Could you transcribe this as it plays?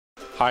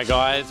Hi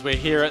guys, we're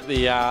here at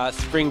the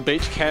Spring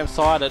Beach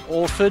campsite at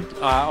Orford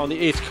on the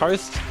east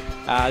coast.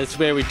 This is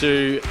where we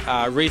do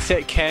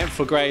reset camp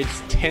for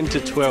grades 10 to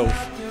 12.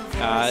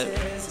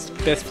 It's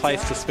the best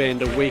place to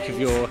spend a week of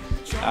your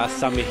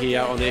summer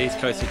here on the east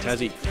coast of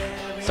Tassie.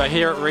 So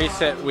here at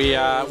Reset we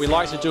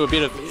like to do a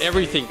bit of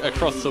everything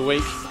across the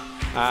week.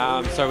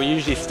 So we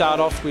usually start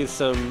off with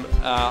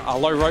a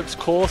low ropes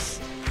course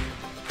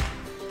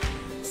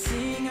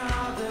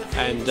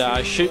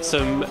and shoot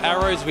some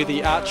arrows with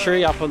the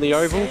archery up on the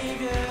oval,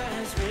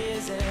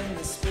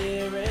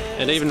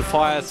 and even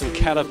fire some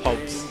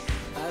catapults.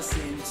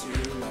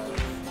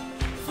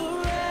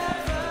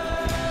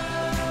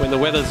 When the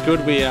weather's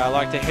good, we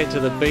like to head to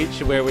the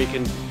beach where we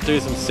can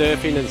do some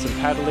surfing and some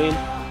paddling.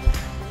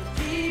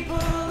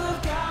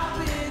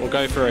 We'll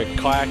go for a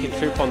kayaking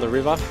trip on the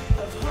river.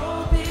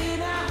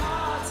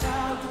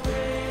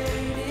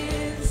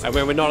 And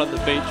when we're not at the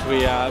beach,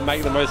 we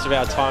make the most of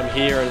our time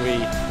here, and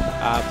we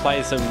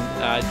play some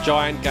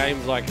giant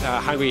games like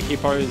Hungry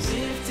Hippos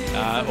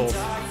or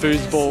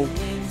foosball,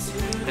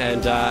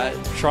 and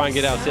try and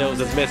get ourselves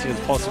as messy as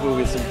possible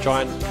with some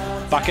giant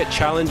bucket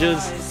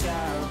challenges.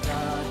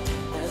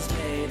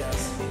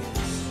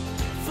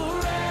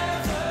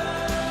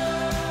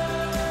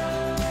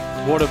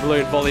 Water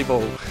balloon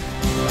volleyball.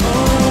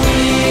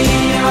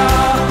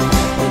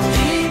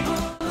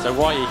 So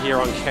while you're here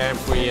on camp,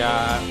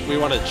 we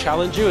want to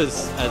challenge you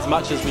as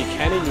much as we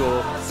can in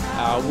your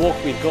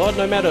walk with God,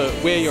 no matter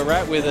where you're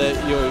at, whether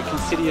you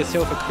consider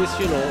yourself a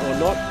Christian or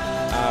not.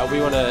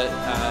 We want to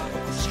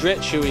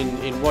stretch you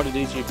in what it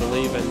is you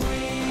believe and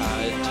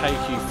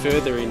take you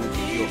further in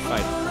your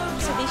faith.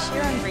 So this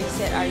year on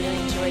Reset, I really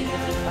enjoyed the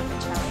Big Bucket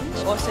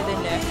Challenge, also the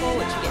Nerf Ball,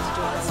 which we get to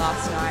do on the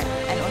last night,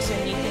 and also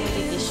a new thing we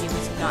did this year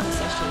was night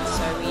sessions.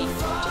 So we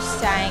just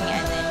sang,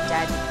 and then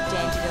Dan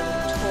did a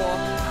little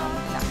talk.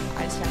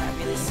 I just found that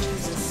really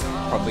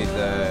interesting. Probably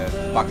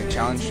the bucket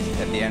challenge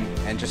at the end,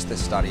 and just the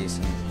studies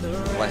and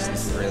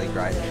lessons are really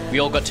great. We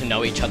all got to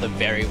know each other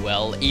very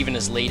well. Even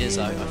as leaders,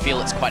 I feel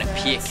it's quite a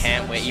peer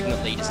camp where even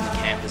the leaders in the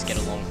campers get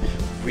along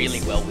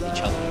really well with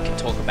each other. We can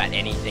talk about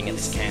anything at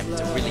this camp.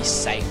 It's a really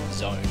safe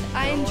zone.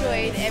 I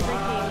enjoyed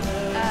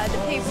everything. The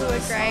people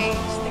were great,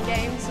 the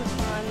games were fun.